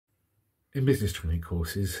In business training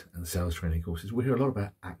courses and sales training courses, we hear a lot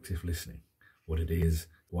about active listening, what it is,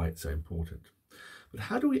 why it's so important. But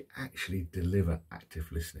how do we actually deliver active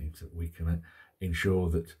listening so that we can ensure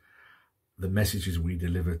that the messages we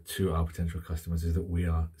deliver to our potential customers is that we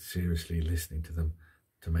are seriously listening to them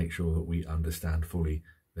to make sure that we understand fully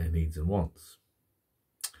their needs and wants?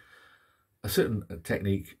 A certain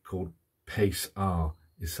technique called PACE-R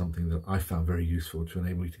is something that I found very useful to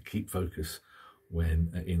enable you to keep focus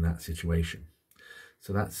when in that situation.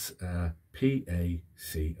 So that's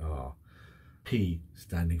PACR. P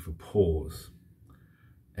standing for pause,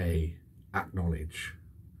 A, acknowledge,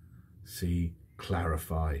 C,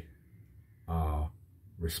 clarify, R,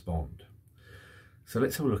 respond. So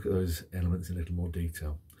let's have a look at those elements in a little more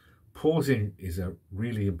detail. Pausing is a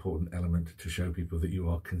really important element to show people that you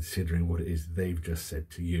are considering what it is they've just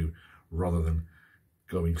said to you, rather than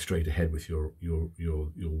going straight ahead with your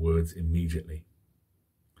words immediately.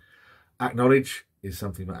 Acknowledge is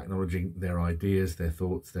something about acknowledging their ideas, their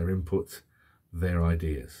thoughts, their inputs, their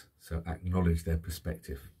ideas. So acknowledge their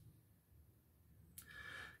perspective.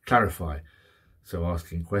 Clarify, so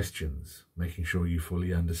asking questions, making sure you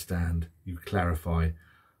fully understand, you clarify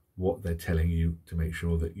what they're telling you to make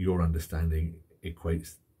sure that your understanding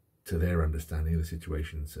equates to their understanding of the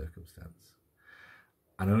situation and circumstance.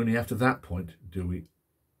 And only after that point do we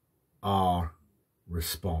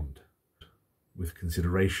respond with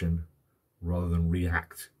consideration rather than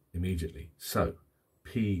react immediately. So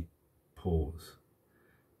P, pause,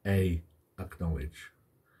 A, acknowledge,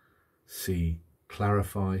 C,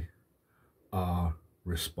 clarify, R,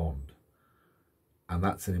 respond. And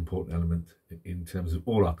that's an important element in terms of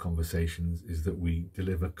all our conversations, is that we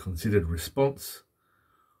deliver considered response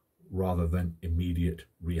rather than immediate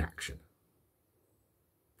reaction.